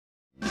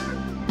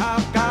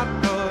I've got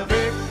the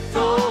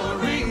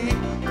victory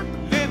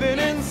living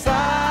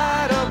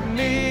inside of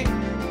me.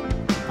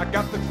 I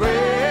got the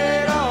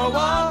greater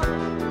one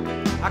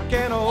I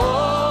can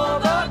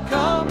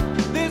overcome.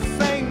 This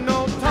ain't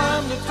no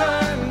time to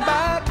turn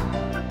back,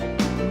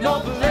 no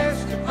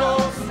place to go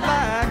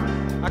slack.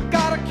 I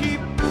gotta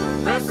keep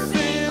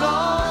pressing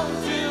on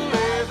till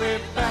every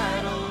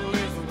battle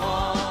is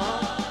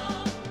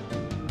won.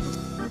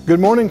 Good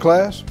morning,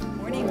 class.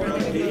 Morning,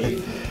 Brother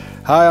Keith.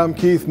 Hi, I'm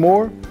Keith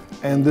Moore,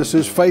 and this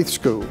is Faith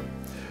School.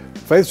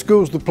 Faith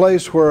School is the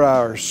place where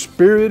our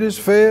spirit is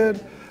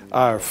fed,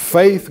 our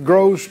faith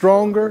grows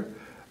stronger,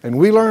 and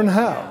we learn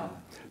how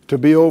to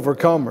be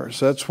overcomers.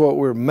 That's what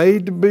we're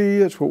made to be.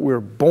 That's what we're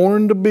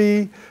born to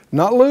be.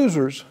 Not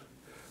losers,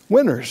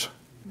 winners,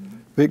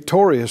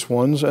 victorious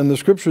ones. And the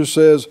scripture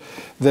says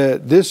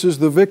that this is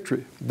the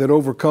victory that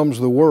overcomes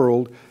the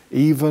world,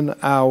 even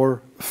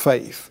our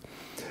faith.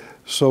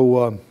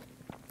 So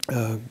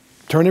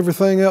turn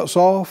everything else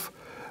off,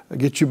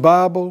 get your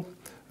Bible,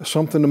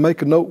 something to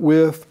make a note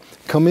with,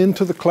 come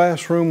into the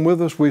classroom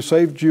with us. We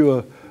saved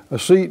you a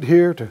seat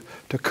here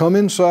to come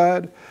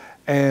inside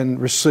and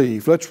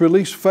receive. Let's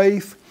release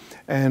faith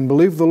and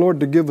believe the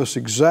Lord to give us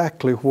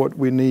exactly what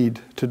we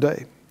need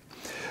today.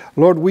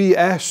 Lord, we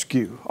ask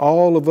you,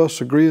 all of us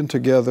agreeing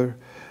together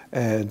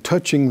and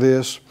touching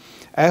this,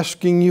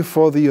 asking you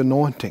for the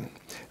anointing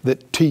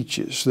that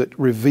teaches, that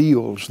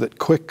reveals, that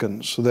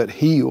quickens, that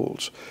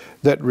heals,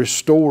 that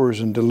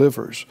restores and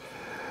delivers.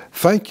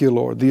 Thank you,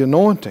 Lord, the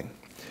anointing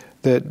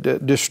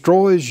that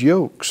destroys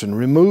yokes and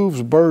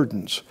removes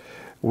burdens.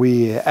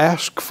 We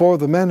ask for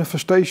the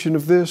manifestation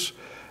of this,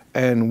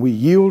 and we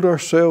yield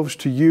ourselves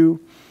to you.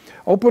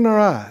 Open our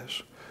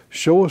eyes,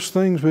 show us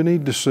things we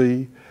need to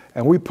see,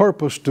 and we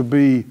purpose to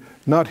be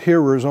not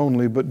hearers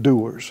only, but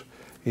doers.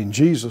 In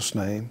Jesus'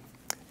 name,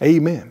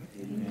 amen.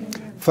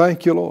 Amen.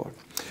 Thank you, Lord.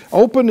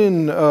 Open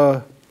in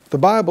the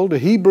Bible to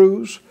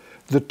Hebrews,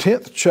 the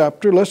 10th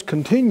chapter. Let's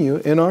continue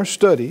in our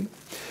study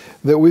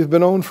that we've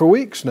been on for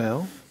weeks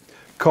now,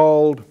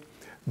 called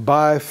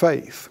By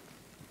Faith.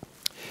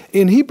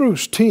 In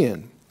Hebrews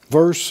 10,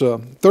 verse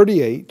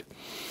 38,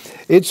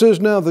 it says,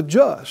 "Now the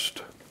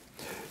just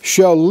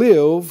shall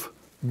live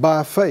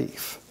by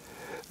faith."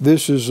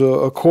 This is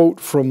a quote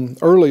from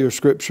earlier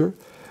scripture.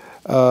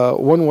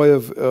 One way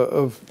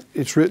of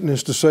it's written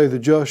is to say the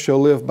just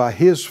shall live by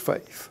his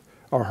faith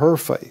or her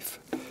faith.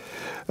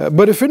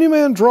 "But if any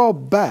man draw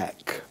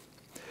back,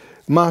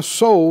 my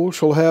soul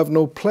shall have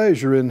no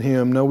pleasure in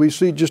him." Now we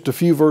see just a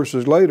few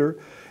verses later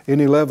in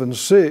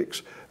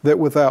 11:6 that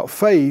without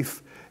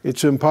faith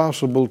it's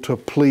impossible to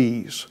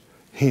please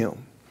him.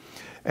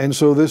 And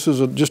so this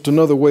is just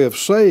another way of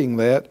saying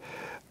that.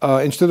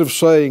 Instead of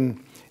saying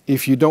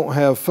if you don't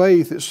have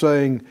faith, it's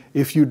saying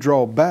if you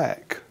draw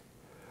back,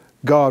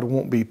 God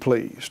won't be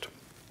pleased.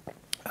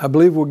 I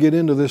believe we'll get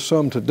into this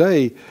some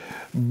today,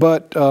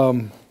 but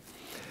the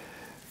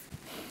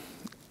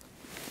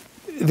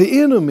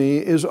enemy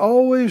is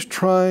always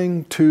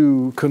trying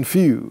to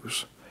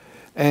confuse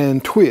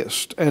and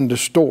twist and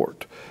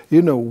distort.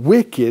 You know,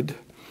 wicked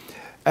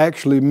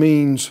actually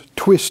means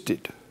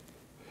twisted.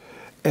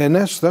 And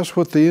that's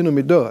what the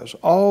enemy does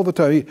all the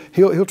time.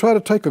 He'll try to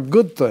take a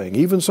good thing,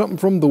 even something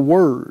from the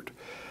Word,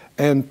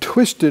 and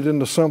twist it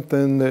into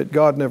something that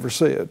God never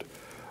said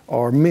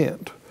or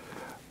meant.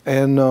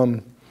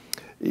 And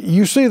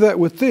you see that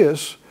with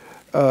this,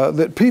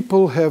 that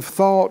people have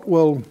thought,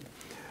 well,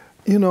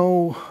 you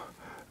know,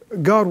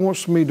 God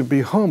wants me to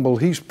be humble.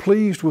 He's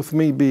pleased with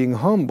me being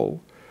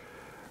humble.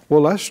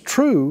 Well, that's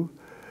true,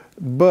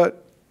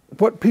 but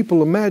what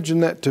people imagine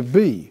that to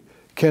be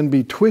can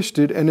be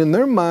twisted, and in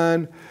their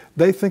mind,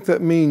 they think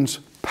that means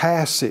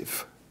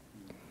passive.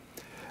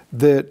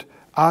 That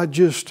I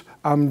just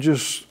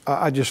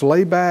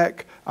lay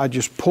back, I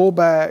just pull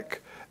back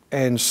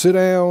and sit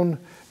down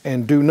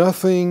and do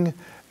nothing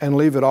and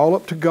leave it all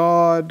up to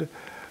God.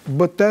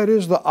 But that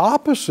is the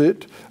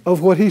opposite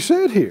of what he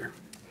said here.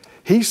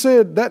 He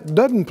said that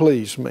doesn't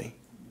please me.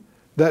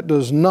 That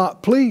does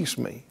not please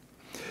me.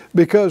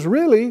 Because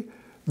really,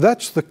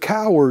 that's the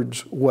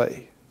coward's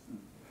way.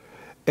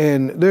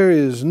 And there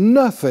is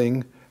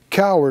nothing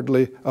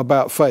cowardly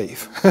about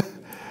faith.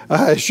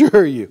 I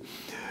assure you.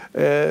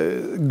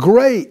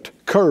 Great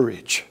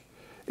courage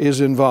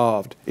is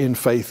involved in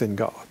faith in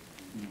God.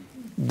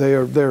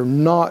 They're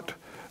not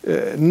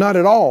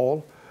at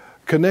all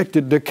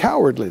connected to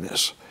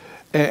cowardliness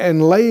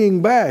and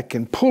laying back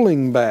and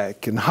pulling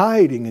back and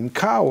hiding and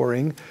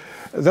cowering.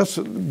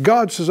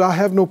 God says, I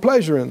have no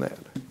pleasure in that.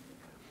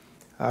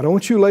 I don't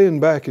want you laying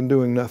back and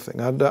doing nothing.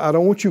 I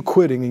don't want you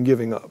quitting and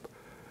giving up.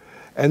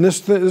 And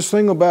this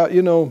thing about,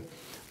 you know,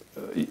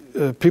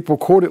 people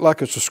quote it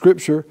like it's a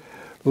scripture,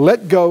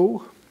 let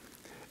go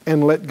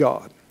and let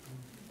God.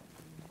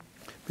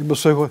 People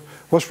say, well,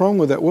 what's wrong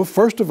with that? Well,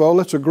 first of all,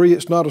 let's agree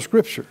it's not a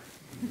scripture.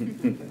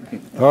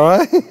 All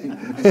right?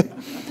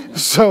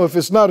 So if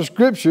it's not a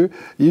scripture,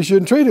 you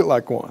shouldn't treat it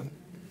like one.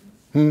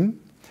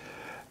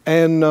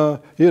 And,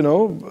 you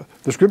know,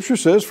 the scripture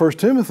says, 1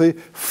 Timothy,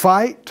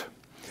 fight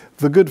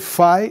the good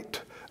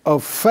fight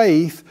of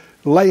faith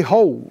lay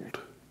hold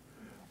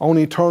on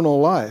eternal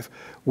life.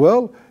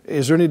 Well,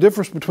 is there any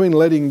difference between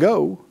letting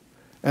go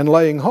and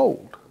laying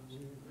hold?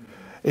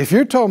 If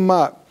you're talking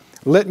about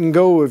letting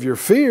go of your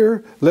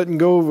fear, letting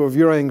go of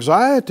your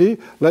anxiety,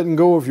 letting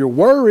go of your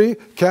worry,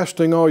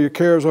 casting all your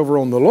cares over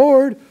on the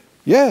Lord,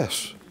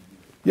 yes,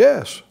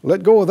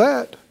 let go of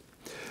that.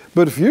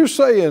 But if you're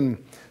saying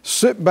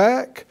sit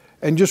back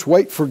and just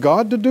wait for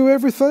God to do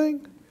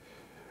everything,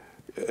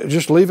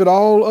 just leave it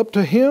all up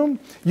to Him,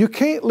 you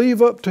can't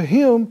leave up to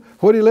Him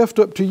what He left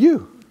up to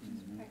you.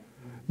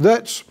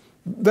 That's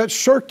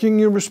shirking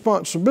your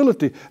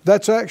responsibility.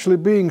 That's actually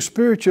being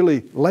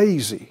spiritually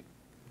lazy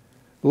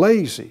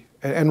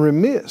and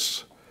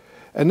remiss.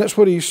 And that's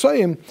what He's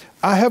saying.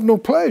 I have no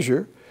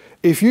pleasure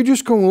if you're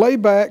just going to lay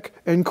back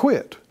and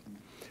quit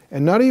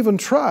and not even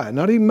try,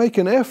 not even make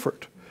an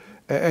effort,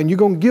 and you're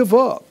going to give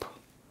up.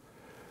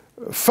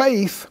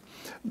 Faith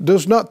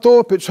does not throw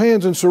up its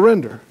hands and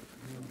surrender.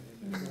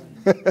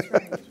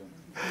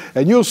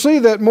 And you'll see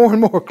that more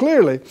and more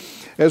clearly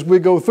as we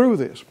go through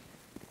this.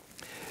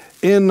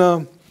 In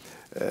the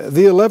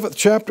 11th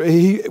chapter, let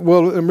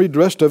me read the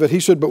rest of it. He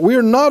said, but we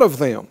are not of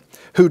them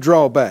who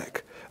draw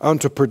back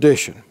unto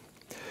perdition.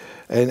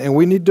 And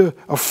we need to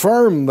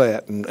affirm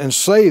that and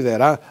say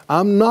that.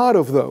 I'm not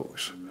of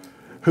those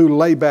who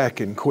lay back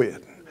and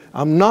quit.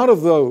 I'm not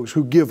of those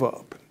who give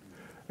up,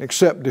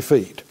 accept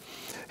defeat.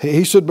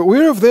 He said, but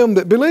we're of them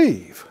that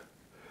believe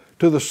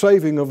to the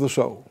saving of the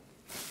soul.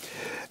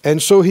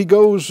 And so he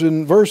goes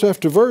in verse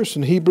after verse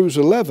in Hebrews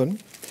 11,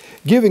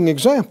 giving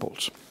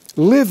examples,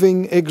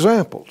 living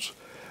examples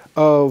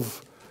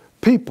of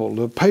people,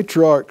 the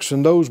patriarchs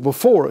and those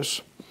before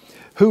us,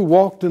 who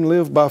walked and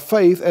lived by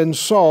faith and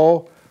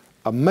saw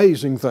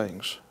amazing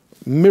things,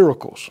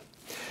 miracles.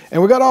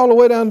 And we got all the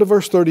way down to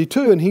verse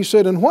 32, and he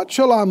said, and what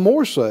shall I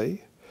more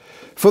say?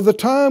 For the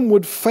time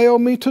would fail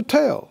me to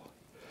tell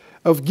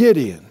of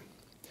Gideon,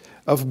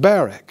 of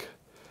Barak,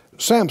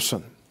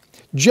 Samson,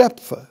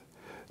 Jephthah,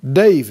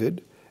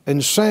 David,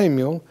 and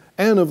Samuel,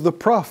 and of the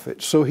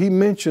prophets. So he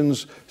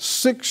mentions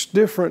 6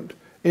 different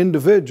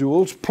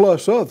individuals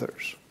plus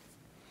others.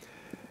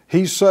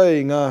 He's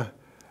saying, I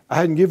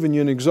hadn't given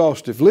you an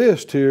exhaustive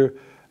list here.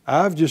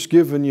 I've just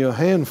given you a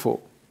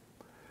handful.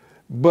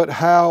 But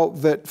how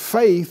that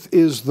faith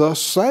is the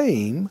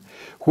same,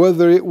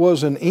 whether it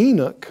was an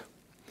Enoch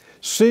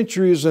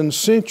centuries and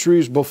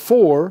centuries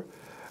before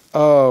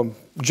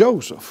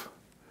Joseph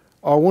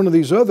or one of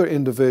these other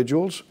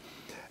individuals.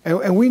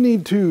 And we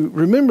need to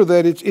remember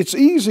that it's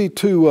easy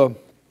to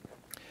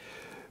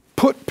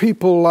put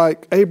people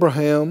like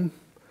Abraham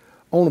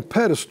on a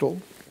pedestal.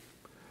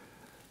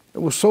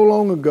 It was so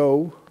long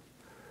ago.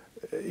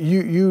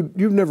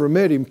 You've never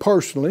met him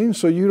personally, and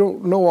so you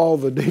don't know all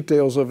the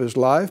details of his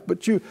life,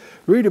 but you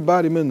read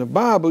about him in the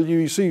Bible.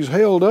 You see he's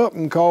held up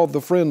and called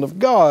the friend of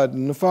God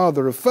and the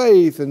father of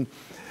faith. And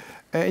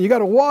you got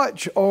to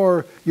watch,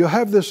 or you'll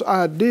have this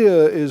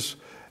idea is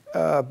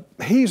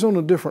he's on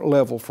a different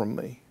level from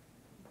me.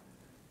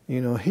 You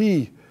know,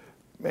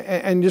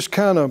 and just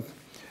kind of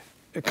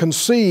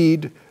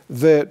concede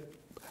that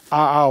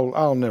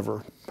I'll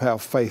never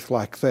have faith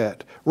like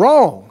that.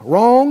 Wrong.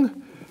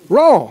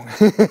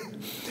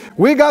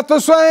 We got the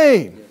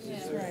same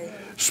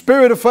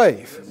spirit of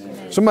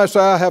faith. Somebody say,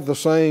 I have the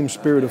same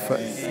spirit of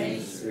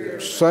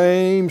faith.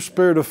 Same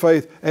spirit of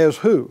faith as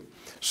who?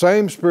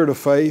 Same spirit of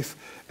faith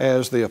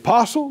as the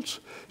apostles.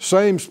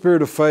 Same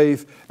spirit of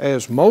faith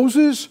as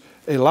Moses,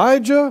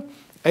 Elijah,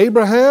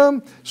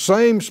 Abraham.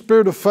 Same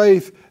spirit of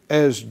faith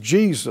as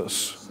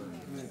Jesus.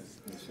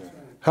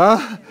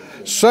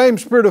 Same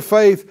spirit of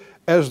faith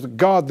as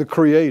God the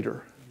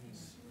Creator.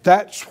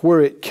 That's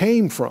where it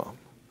came from.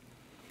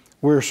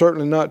 We're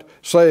certainly not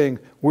saying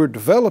we're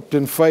developed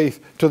in faith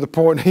to the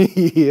point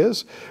He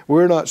is.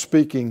 We're not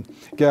speaking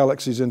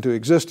galaxies into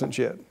existence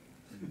yet.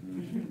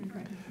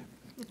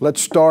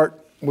 Let's start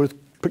with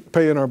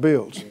paying our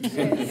bills.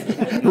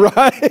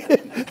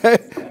 Right?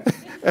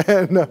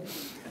 And,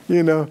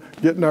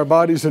 getting our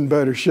bodies in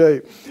better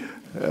shape,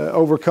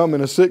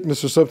 overcoming a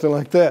sickness or something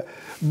like that.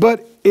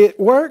 But it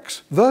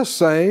works the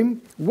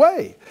same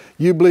way.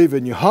 You believe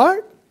in your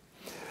heart.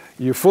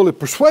 You're fully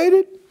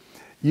persuaded.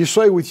 You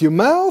say with your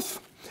mouth.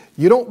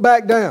 You don't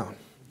back down.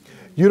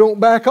 You don't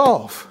back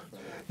off.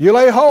 You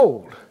lay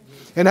hold.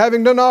 And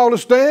having done all to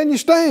stand, you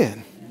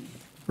stand.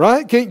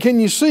 Right? Can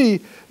you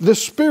see the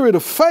spirit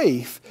of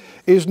faith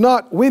is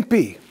not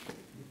wimpy.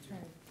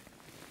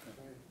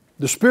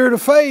 The spirit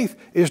of faith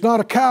is not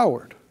a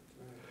coward.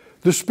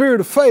 The spirit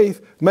of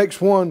faith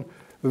makes one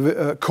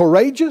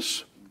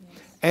courageous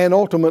and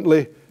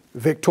ultimately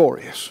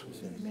victorious.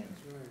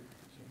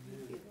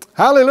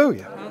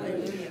 Hallelujah.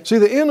 Hallelujah. See,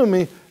 the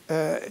enemy,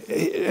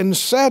 and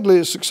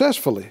sadly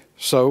successfully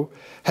so,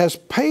 has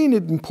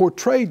painted and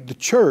portrayed the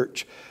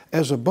church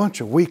as a bunch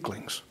of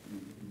weaklings.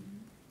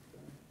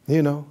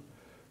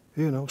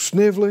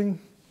 Sniveling,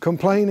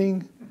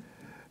 complaining,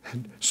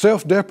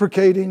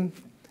 self-deprecating.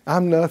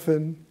 I'm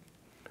nothing.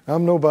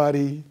 I'm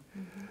nobody.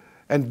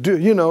 And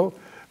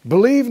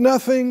believe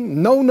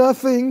nothing, know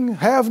nothing,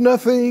 have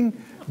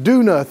nothing,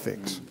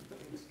 Do-nothings.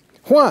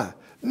 Why?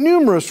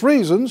 Numerous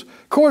reasons.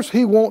 Of course,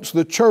 he wants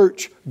the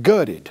church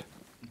gutted,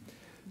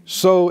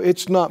 so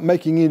it's not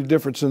making any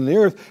difference in the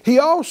earth. He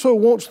also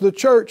wants the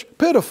church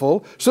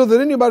pitiful, so that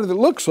anybody that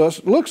looks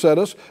at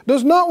us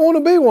does not want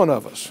to be one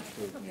of us.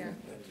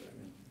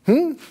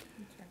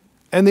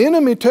 And the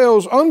enemy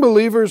tells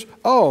unbelievers,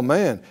 oh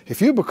man,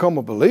 if you become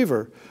a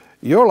believer,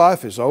 your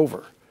life is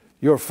over.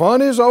 Your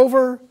fun is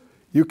over.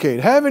 You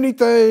can't have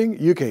anything.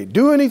 You can't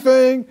do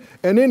anything.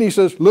 And then he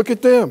says, look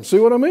at them. See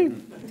what I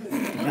mean?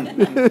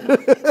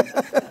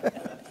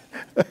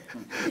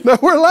 Now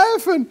we're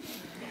laughing,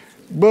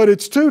 but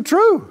it's too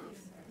true.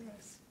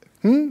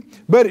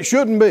 But it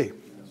shouldn't be.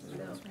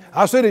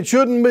 I said it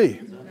shouldn't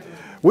be.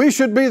 We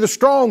should be the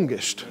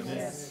strongest.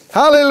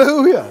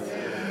 Hallelujah.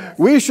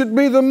 We should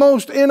be the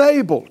most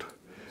enabled,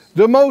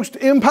 the most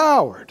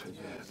empowered,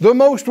 the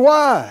most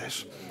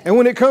wise. And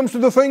when it comes to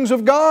the things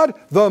of God,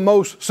 the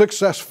most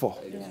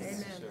successful.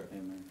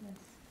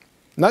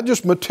 Not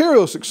just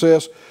material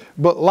success,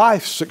 but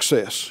life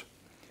success.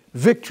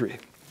 Victory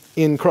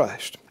in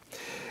Christ.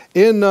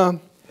 In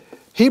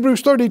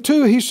Hebrews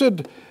 32, he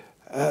said,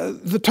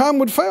 the time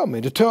would fail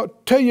me to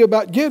tell you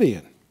about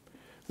Gideon.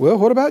 Well,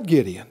 what about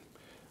Gideon?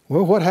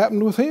 Well, what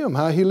happened with him?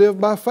 How he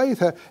lived by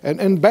faith.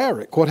 And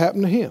Barak, what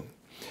happened to him?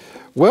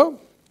 Well,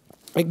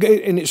 and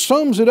it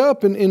sums it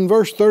up in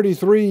verse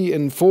 33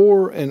 and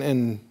 4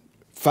 and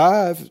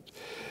 5.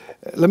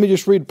 Let me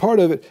just read part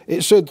of it.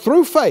 It said,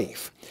 through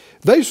faith,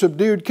 they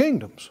subdued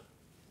kingdoms.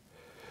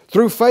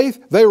 Through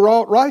faith, they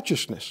wrought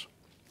righteousness.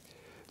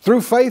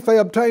 Through faith, they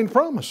obtained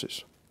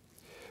promises.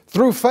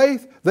 Through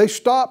faith, they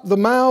stopped the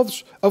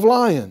mouths of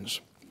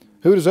lions.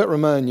 Who does that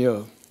remind you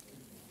of?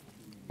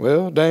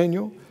 Well,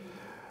 Daniel.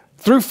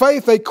 Through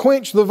faith, they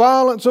quenched the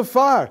violence of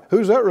fire. Who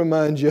does that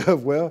remind you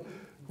of? Well,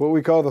 what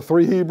we call the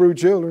 3 Hebrew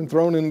children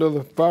thrown into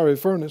the fiery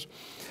furnace.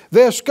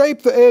 They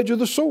escaped the edge of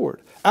the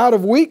sword. Out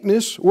of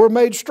weakness were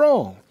made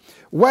strong,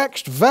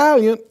 waxed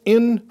valiant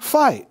in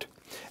fight,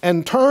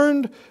 and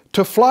turned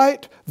to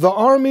flight the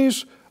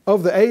armies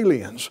of the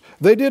aliens.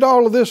 They did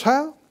all of this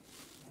how?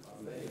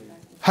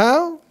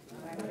 How?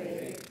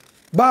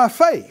 By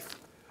faith.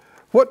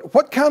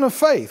 What kind of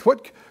faith?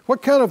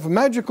 What kind of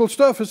magical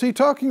stuff is he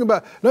talking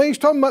about? No, he's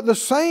talking about the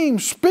same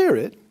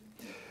Spirit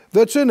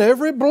that's in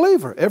every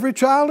believer, every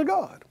child of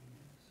God.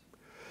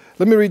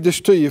 Let me read this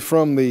to you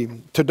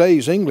from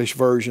today's English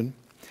version.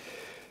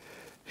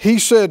 He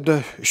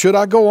said, should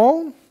I go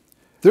on?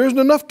 There isn't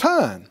enough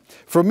time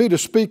for me to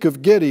speak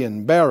of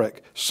Gideon,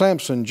 Barak,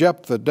 Samson,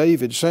 Jephthah,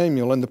 David,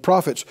 Samuel, and the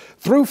prophets.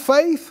 Through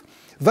faith,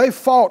 they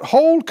fought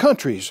whole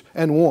countries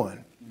and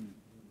won.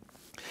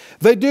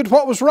 They did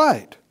what was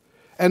right,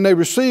 and they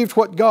received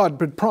what God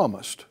had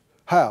promised.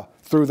 How?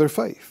 Through their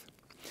faith.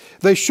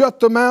 They shut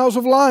the mouths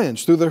of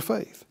lions through their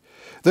faith.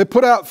 They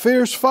put out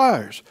fierce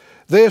fires.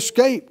 They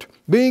escaped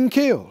being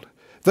killed.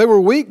 They were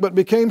weak but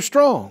became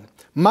strong,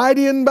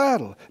 mighty in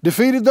battle,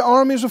 defeated the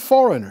armies of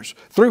foreigners.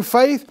 Through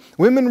faith,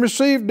 women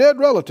received dead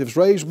relatives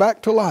raised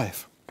back to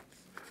life.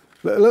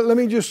 Let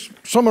me just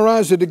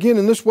summarize it again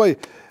in this way.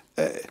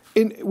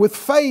 With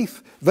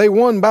faith, they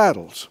won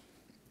battles.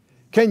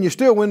 Can you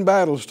still win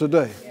battles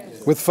today?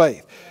 Yes. With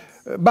faith?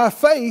 By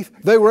faith,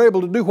 they were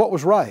able to do what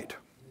was right.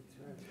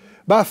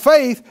 By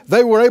faith,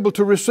 they were able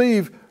to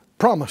receive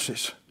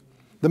promises,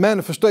 the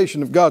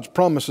manifestation of God's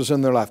promises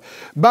in their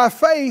life. By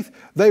faith,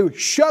 they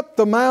shut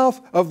the mouth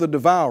of the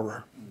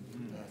devourer.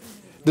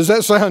 Does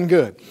that sound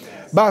good?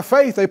 Yes. By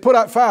faith, they put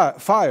out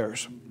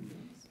fires.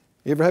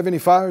 You ever have any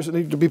fires that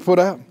need to be put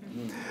out?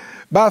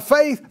 By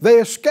faith, they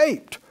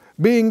escaped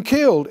being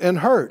killed and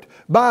hurt.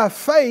 By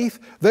faith,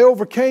 they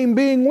overcame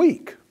being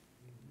weak.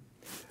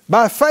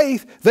 By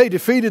faith, they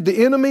defeated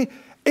the enemy,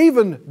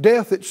 even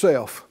death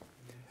itself,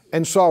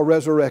 and saw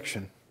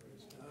resurrection.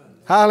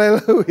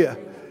 Hallelujah.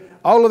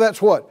 All of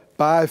that's what?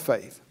 By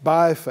faith,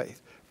 by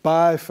faith,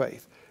 by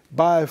faith,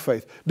 by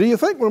faith. Do you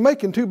think we're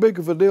making too big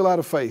of a deal out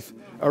of faith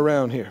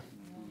around here?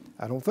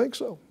 I don't think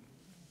so.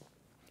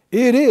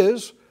 It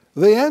is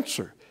the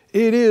answer.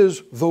 It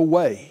is the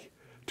way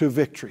to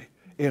victory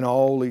in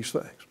all these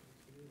things.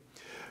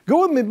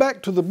 Go with me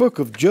back to the book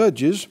of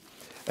Judges,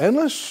 and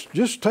let's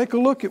just take a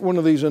look at one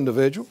of these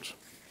individuals.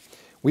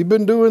 We've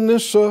been doing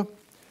this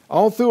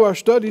all through our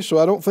study, so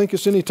I don't think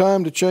it's any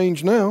time to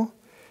change now.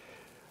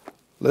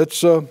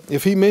 Let's,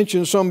 if he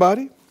mentions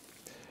somebody,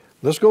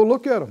 let's go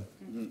look at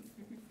them.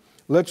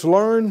 Let's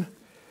learn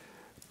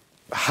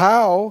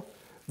how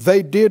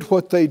they did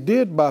what they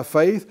did by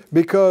faith,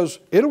 because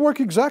it'll work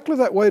exactly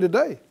that way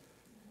today.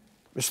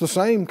 It's the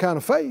same kind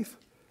of faith.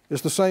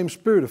 It's the same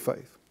spirit of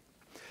faith.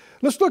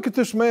 Let's look at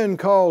this man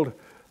called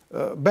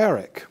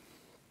Barak.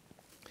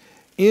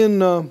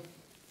 In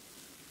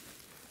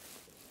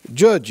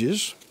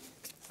Judges,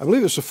 I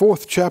believe it's the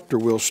 4th chapter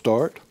we'll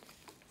start.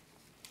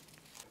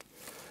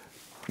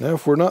 Now,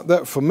 if we're not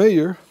that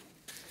familiar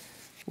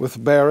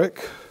with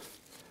Barak,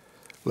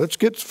 let's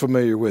get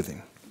familiar with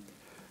him.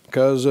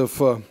 Because if,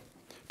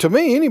 to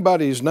me,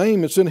 anybody's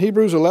name that's in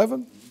Hebrews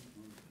 11,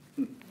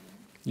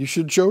 you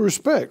should show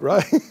respect,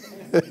 right?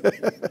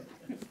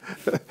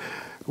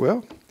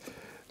 Well,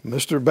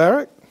 Mr.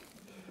 Barak,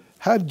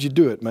 how did you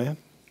do it, man?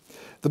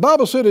 The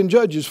Bible said in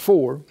Judges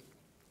 4,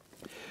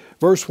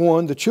 verse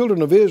 1, the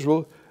children of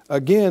Israel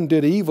again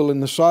did evil in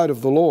the sight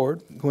of the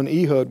Lord when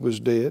Ehud was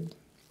dead.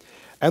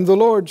 And the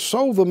Lord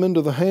sold them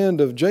into the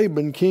hand of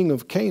Jabin, king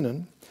of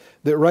Canaan,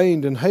 that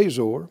reigned in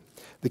Hazor,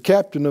 the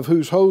captain of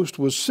whose host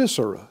was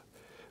Sisera,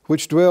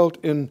 which dwelt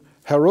in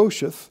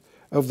Harosheth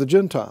of the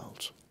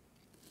Gentiles.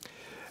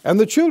 And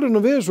the children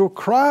of Israel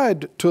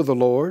cried to the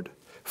Lord,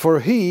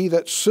 for he,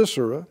 that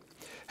Sisera,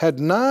 had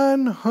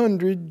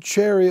 900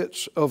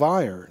 chariots of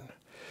iron,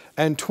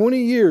 and 20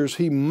 years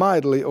he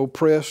mightily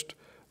oppressed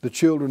the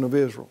children of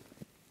Israel.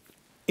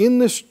 In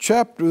this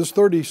chapter, this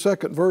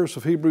 32nd verse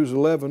of Hebrews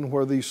 11,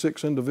 where these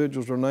 6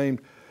 individuals are named,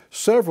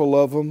 several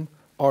of them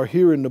are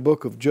here in the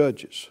book of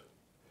Judges.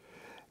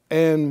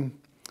 And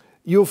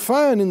you'll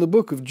find in the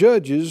book of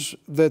Judges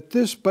that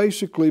this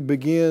basically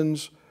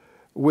begins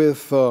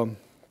with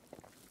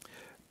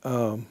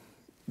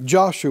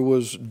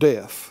Joshua's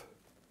death.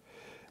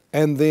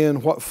 And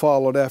then what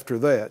followed after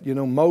that. You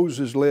know,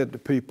 Moses led the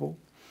people,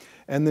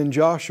 and then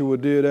Joshua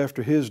did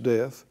after his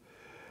death.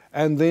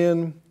 And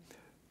then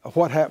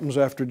what happens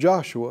after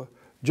Joshua,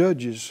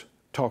 Judges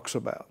talks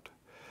about.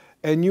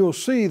 And you'll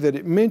see that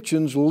it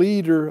mentions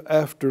leader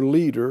after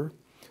leader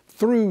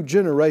through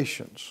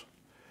generations.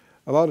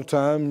 A lot of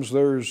times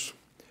there's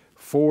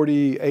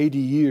 40, 80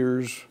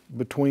 years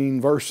between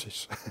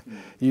verses.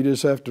 You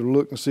just have to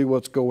look and see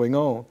what's going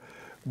on.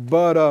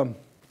 But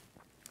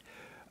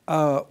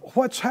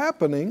what's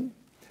happening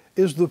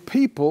is the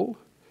people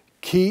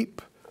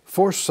keep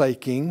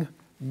forsaking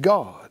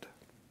God.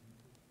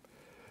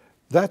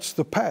 That's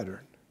the pattern,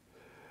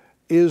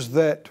 is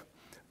that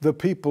the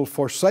people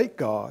forsake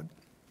God,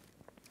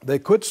 they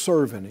quit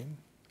serving Him,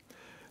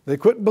 they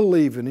quit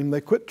believing Him,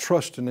 they quit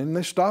trusting Him,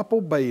 they stop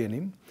obeying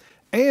Him,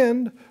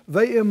 and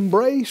they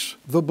embrace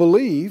the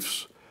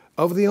beliefs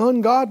of the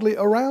ungodly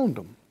around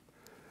them.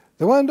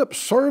 They wind up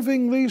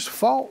serving these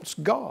false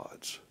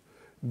gods,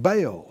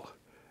 Baal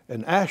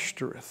and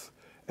Ashtoreth,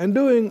 and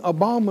doing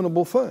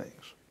abominable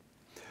things.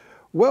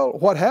 Well,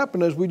 what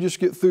happened as we just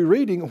get through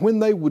reading, when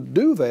they would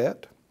do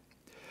that,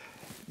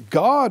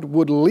 God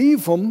would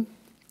leave them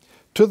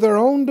to their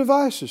own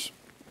devices.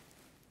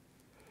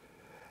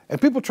 And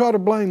people try to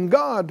blame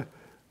God,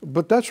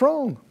 but that's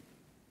wrong.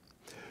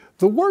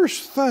 The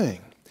worst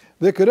thing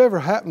that could ever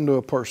happen to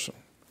a person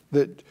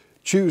that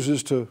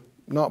chooses to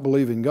not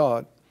believe in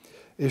God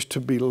is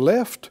to be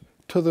left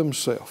to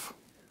themselves.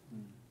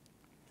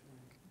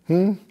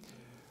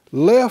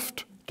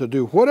 Left to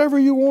do whatever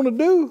you want to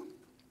do,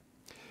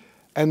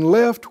 and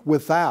left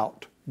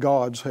without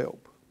God's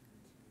help.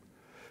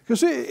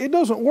 Because it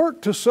doesn't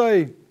work to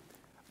say,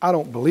 I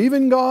don't believe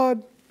in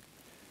God,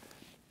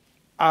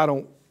 I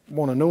don't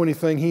want to know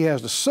anything He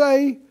has to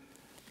say,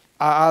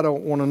 I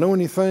don't want to know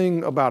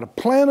anything about a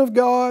plan of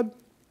God,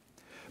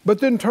 but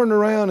then turn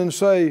around and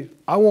say,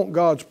 I want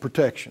God's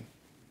protection,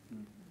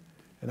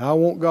 and I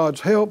want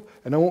God's help,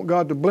 and I want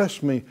God to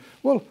bless me.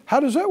 Well, how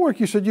does that work?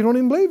 You said you don't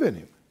even believe in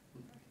Him.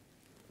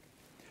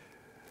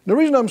 The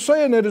reason I'm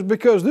saying that is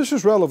because this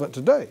is relevant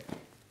today.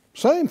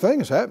 Same thing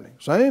is happening.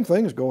 Same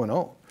thing is going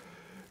on.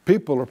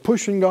 People are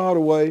pushing God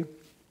away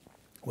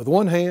with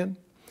one hand,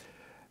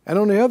 and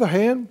on the other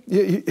hand,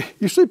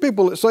 you see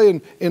people that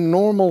say in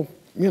normal,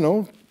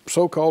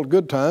 so-called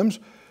good times,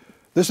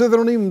 they say they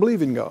don't even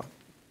believe in God.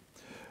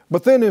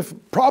 But then if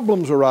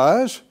problems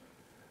arise,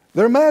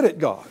 they're mad at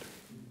God.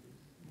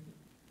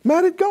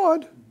 Mad at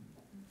God?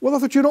 Well, I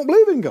thought you don't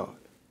believe in God.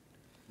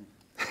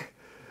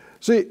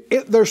 See,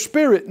 their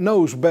spirit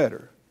knows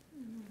better.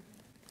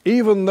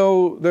 Even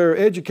though their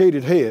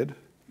educated head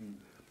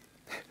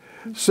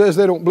says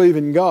they don't believe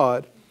in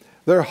God,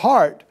 their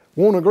heart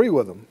won't agree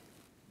with them.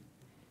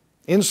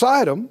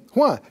 Inside them,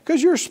 why?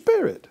 Because you're a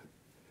spirit.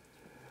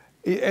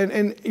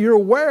 And you're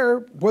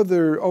aware,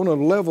 whether on a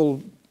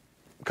level,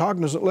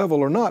 cognizant level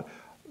or not,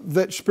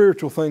 that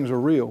spiritual things are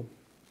real.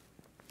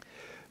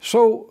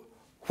 So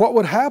what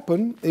would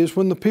happen is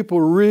when the people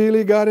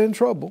really got in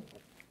trouble,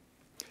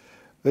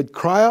 they'd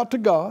cry out to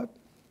God,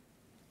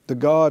 the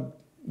God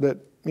that,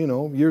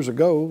 years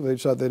ago they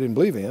decided they didn't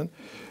believe in.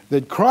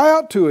 They'd cry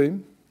out to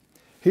Him.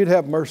 He'd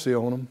have mercy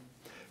on them.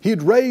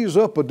 He'd raise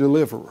up a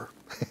deliverer.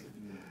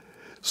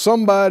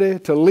 Somebody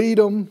to lead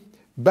them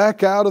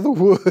back out of the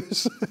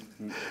woods,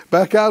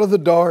 back out of the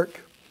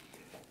dark,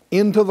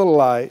 into the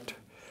light.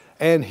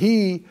 And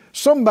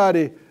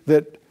somebody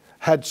that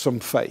had some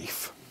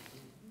faith.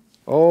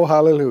 Oh,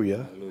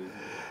 hallelujah.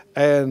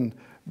 And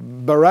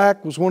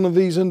Barak was one of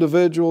these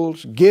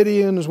individuals.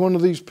 Gideon is one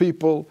of these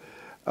people.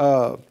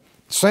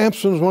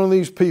 Samson is one of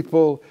these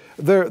people.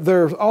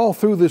 They're all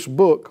through this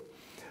book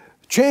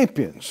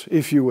champions,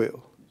 if you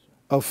will,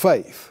 of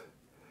faith.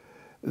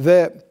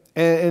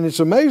 And it's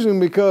amazing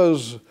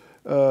because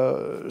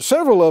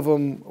several of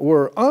them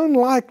were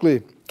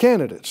unlikely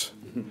candidates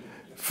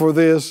for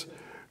this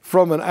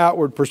from an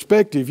outward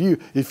perspective.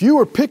 If you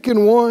were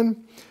picking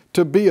one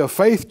to be a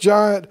faith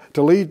giant,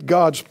 to lead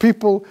God's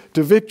people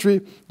to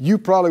victory, you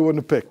probably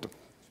wouldn't have picked them.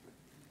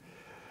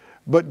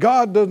 But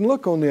God doesn't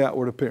look on the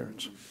outward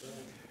appearance.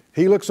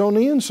 He looks on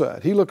the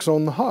inside. He looks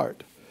on the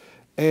heart.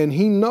 And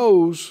He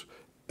knows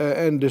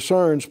and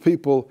discerns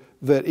people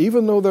that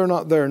even though they're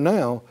not there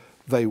now,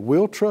 they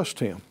will trust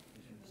Him.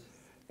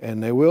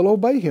 And they will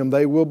obey Him.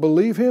 They will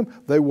believe Him.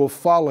 They will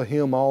follow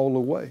Him all the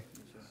way.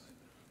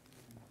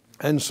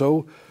 And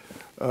so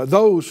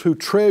those who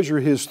treasure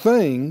His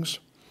things,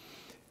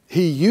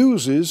 He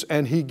uses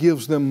and He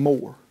gives them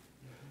more.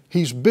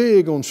 He's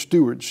big on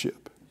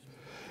stewardship.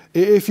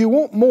 If you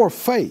want more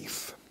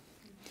faith,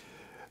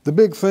 the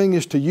big thing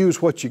is to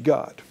use what you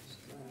got.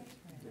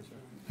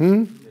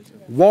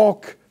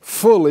 Walk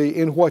fully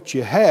in what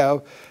you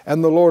have,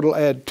 and the Lord will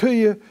add to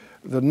you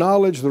the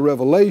knowledge, the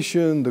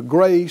revelation, the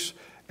grace,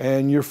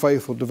 and your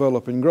faith will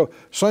develop and grow.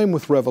 Same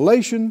with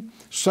revelation,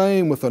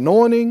 same with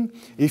anointing.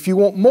 If you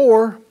want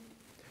more,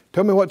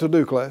 tell me what to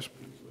do, class.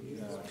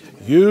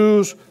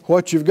 Use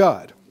what you've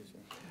got.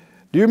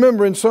 Do you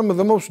remember in some of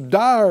the most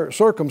dire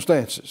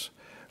circumstances,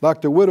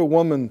 like the widow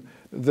woman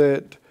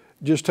that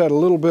just had a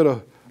little bit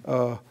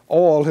of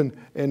oil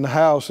in the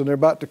house and they're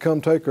about to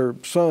come take her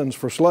sons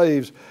for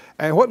slaves.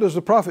 And what does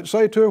the prophet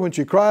say to her when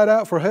she cried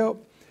out for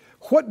help?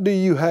 What do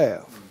you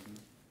have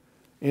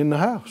in the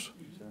house?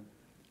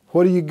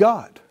 What do you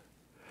got?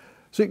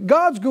 See,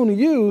 God's going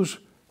to use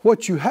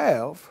what you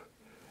have,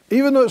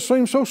 even though it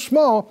seems so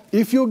small.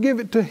 If you'll give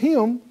it to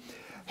Him,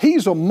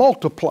 He's a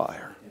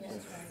multiplier.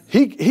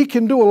 He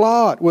can do a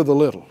lot with a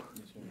little.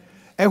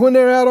 And when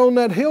they're out on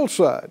that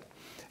hillside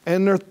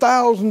and there are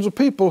thousands of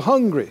people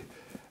hungry,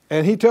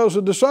 and He tells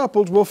the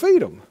disciples, we'll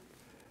feed them.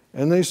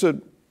 And they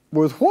said,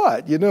 with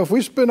what? You know, if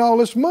we spent all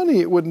this money,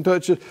 it wouldn't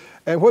touch it.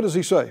 And what does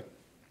He say?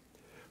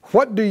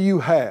 What do you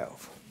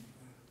have?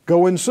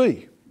 Go and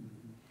see.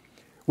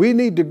 We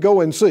need to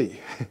go and see.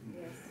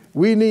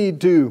 We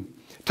need to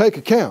take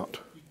account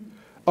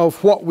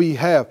of what we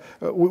have.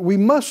 We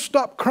must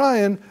stop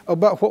crying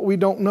about what we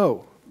don't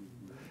know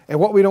and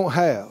what we don't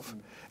have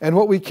and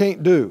what we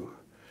can't do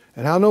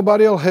and how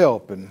nobody will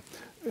help. And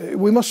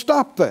we must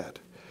stop that.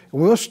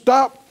 We must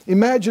stop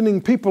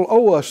imagining people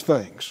owe us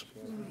things.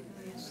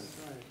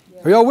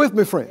 Are y'all with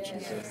me, friends?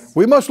 Yes.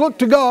 We must look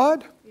to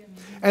God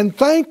and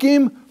thank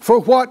Him for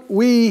what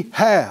we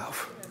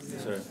have.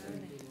 Yes,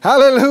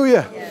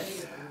 hallelujah.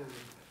 Yes.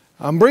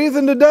 I'm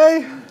breathing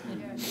today.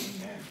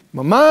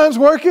 My mind's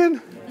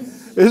working.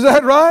 Is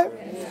that right?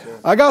 Yes.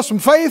 I got some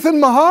faith in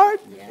my heart.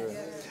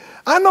 Yes.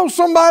 I know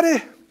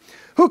somebody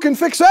who can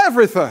fix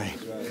everything.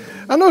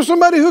 I know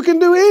somebody who can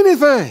do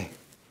anything.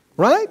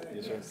 Right?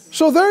 Yes.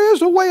 So there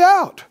is a way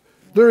out.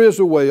 There is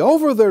a way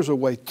over. There's a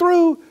way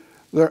through.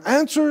 There are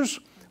answers.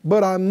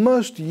 But I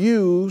must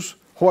use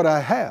what I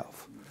have.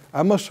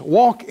 I must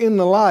walk in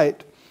the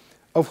light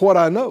of what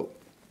I know.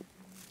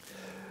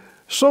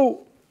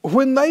 So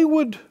when they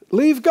would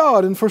leave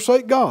God and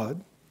forsake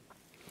God,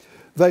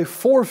 they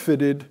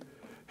forfeited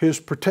His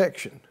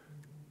protection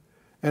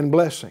and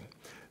blessing.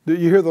 Do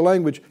you hear the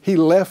language? He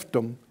left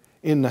them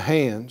in the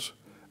hands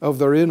of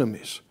their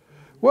enemies.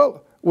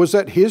 Well, was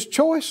that His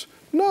choice?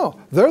 No,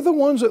 they're the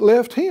ones that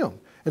left Him.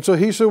 And so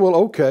He said, well,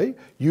 okay,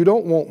 you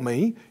don't want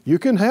me, you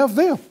can have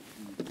them.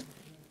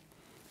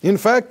 In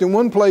fact, in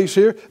one place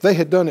here, they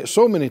had done it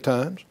so many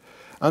times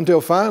until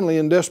finally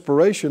in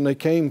desperation they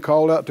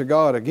called out to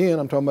God again.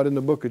 I'm talking about in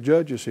the book of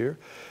Judges here.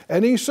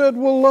 And He said,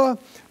 well,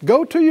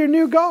 go to your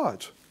new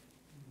gods.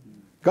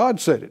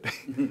 God said it.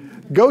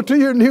 Go to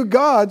your new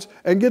gods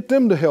and get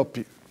them to help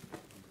you.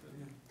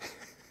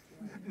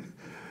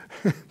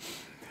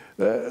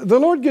 The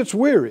Lord gets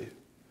weary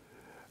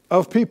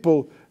of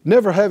people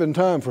never having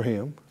time for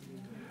Him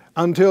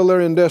until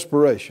they're in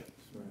desperation.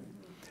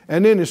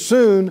 And then as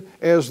soon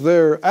as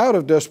they're out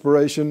of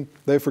desperation,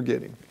 they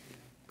forget Him.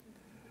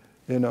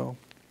 You know,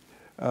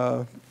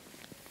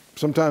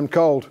 sometimes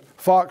called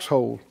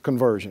foxhole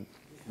conversion.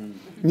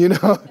 You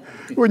know,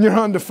 when you're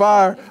under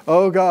fire,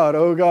 oh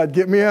God,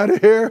 get me out of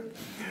here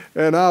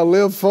and I'll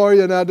live for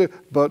you. And I do.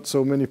 But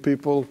so many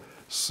people,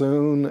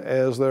 soon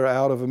as they're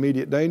out of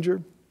immediate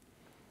danger,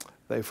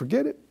 they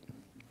forget it.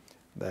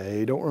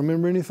 They don't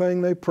remember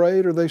anything they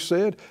prayed or they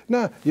said.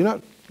 No,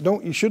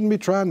 you shouldn't be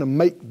trying to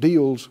make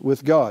deals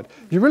with God.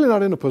 You're really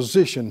not in a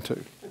position to.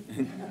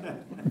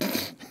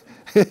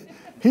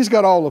 He's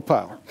got all the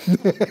power.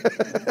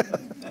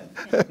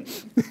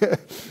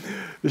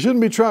 You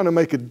shouldn't be trying to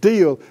make a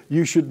deal.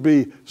 You should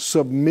be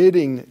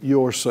submitting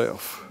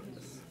yourself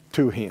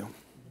to Him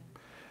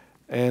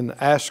and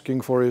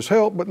asking for His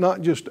help, but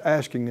not just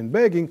asking and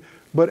begging,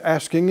 but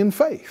asking in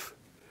faith,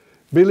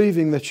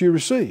 believing that you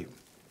receive.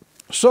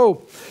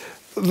 So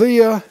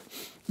the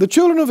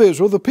children of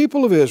Israel, the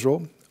people of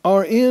Israel,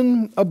 are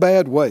in a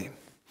bad way.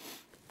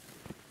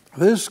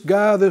 This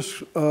guy,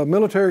 this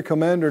military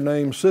commander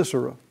named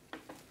Sisera,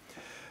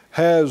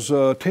 has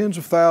tens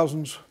of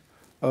thousands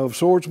of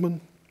swordsmen,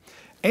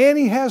 and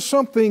he has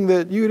something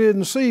that you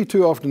didn't see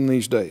too often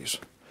these days: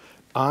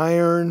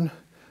 iron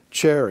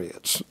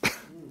chariots.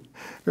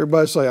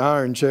 Everybody say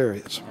iron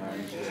chariots.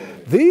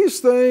 These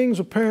things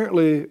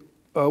apparently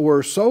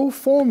were so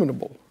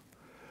formidable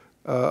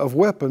of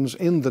weapons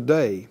in the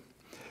day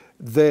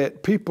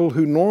that people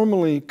who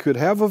normally could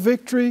have a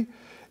victory,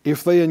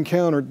 if they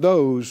encountered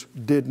those,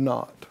 did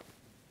not.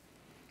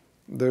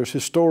 There's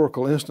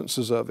historical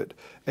instances of it.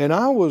 And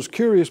I was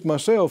curious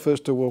myself as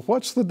to, well,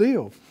 what's the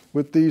deal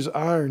with these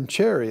iron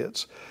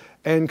chariots?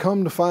 And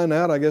come to find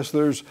out, I guess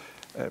there's,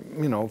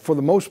 for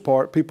the most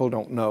part, people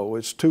don't know.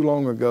 It's too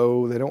long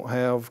ago. They don't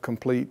have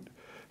complete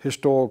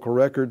historical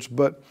records.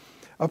 But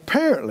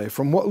apparently,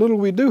 from what little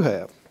we do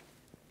have,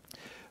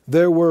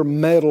 there were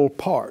metal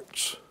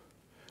parts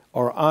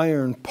or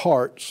iron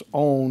parts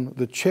on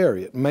the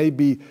chariot.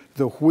 Maybe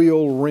the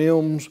wheel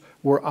rims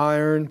were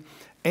iron.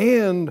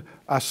 And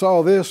I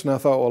saw this and I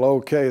thought, well,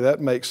 okay,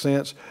 that makes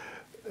sense.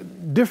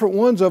 Different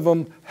ones of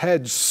them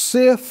had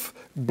scythe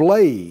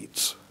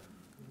blades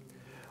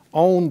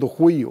on the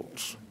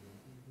wheels.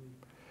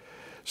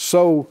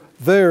 So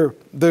there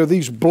are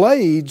these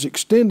blades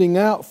extending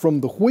out from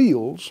the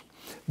wheels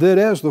that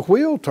as the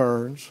wheel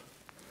turns,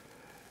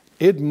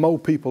 it'd mow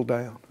people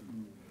down.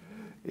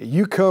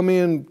 You come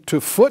in to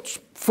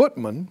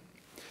footmen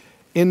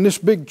in this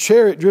big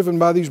chariot driven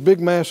by these big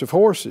massive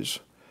horses,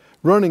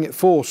 running at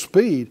full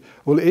speed,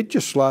 well, it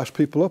just sliced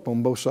people up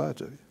on both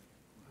sides of you.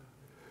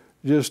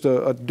 Just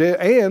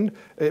and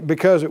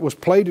because it was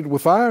plated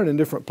with iron in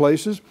different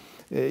places,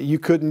 you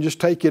couldn't just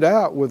take it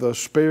out with a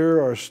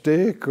spear or a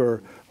stick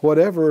or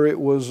whatever. It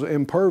was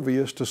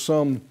impervious to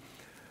some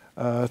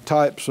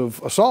types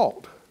of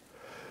assault.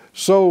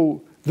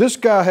 So this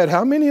guy had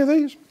how many of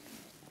these?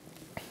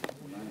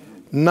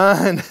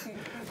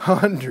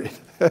 900.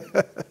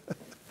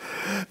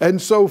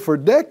 And so for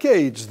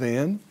decades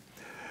then,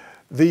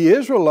 the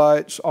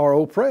Israelites are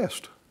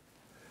oppressed.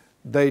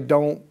 They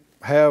don't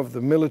have the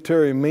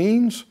military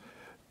means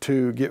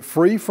to get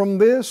free from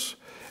this.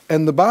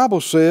 And the Bible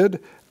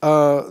said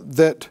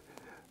that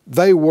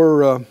they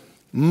were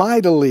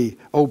mightily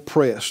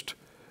oppressed.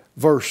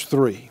 Verse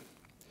 3.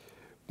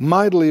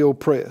 Mightily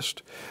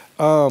oppressed.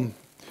 Let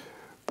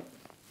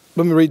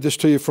me read this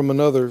to you from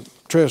another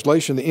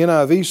translation. The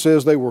NIV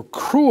says they were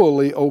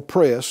cruelly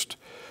oppressed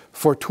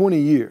for 20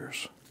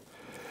 years.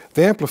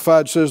 The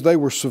Amplified says they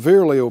were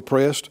severely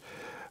oppressed,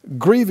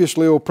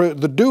 grievously oppressed.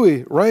 The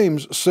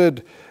Douay-Rheims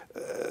said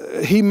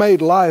he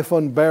made life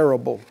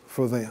unbearable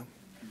for them.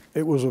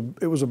 It was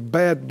a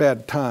bad,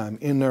 bad time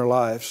in their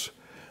lives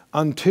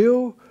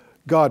until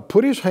God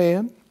put His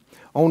hand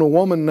on a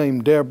woman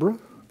named Deborah,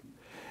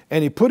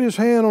 and He put His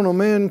hand on a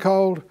man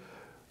called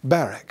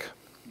Barak,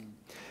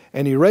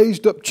 and He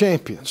raised up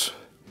champions.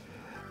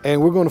 And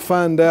we're going to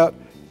find out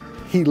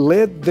He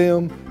led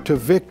them to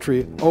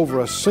victory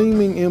over a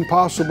seeming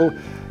impossible.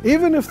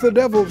 Even if the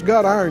devil's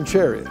got iron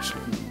chariots,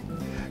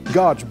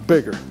 God's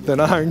bigger than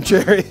iron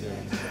chariots,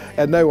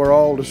 and they were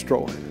all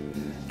destroyed.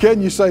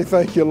 Can you say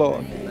thank you,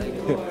 Lord?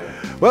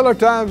 Well, our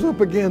time's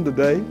up again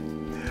today.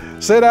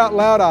 Say it out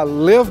loud. I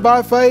live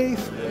by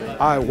faith.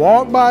 I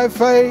walk by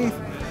faith.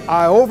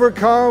 I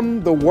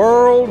overcome the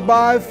world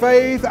by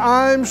faith.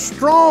 I'm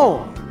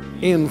strong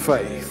in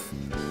faith,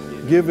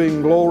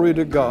 giving glory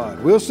to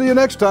God. We'll see you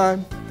next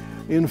time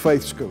in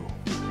Faith School.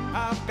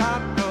 I've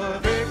got the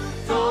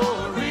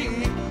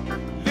victory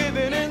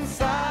living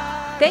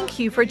inside. Thank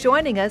you for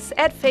joining us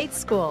at Faith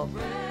School.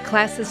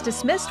 Class is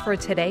dismissed for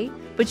today,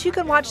 but you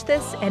can watch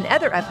this and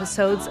other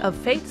episodes of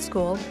Faith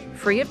School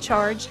free of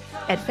charge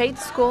at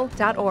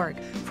faithschool.org.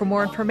 For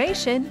more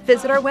information,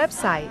 visit our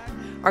website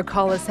or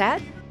call us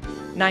at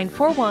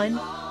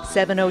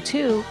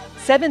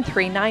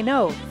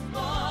 941-702-7390.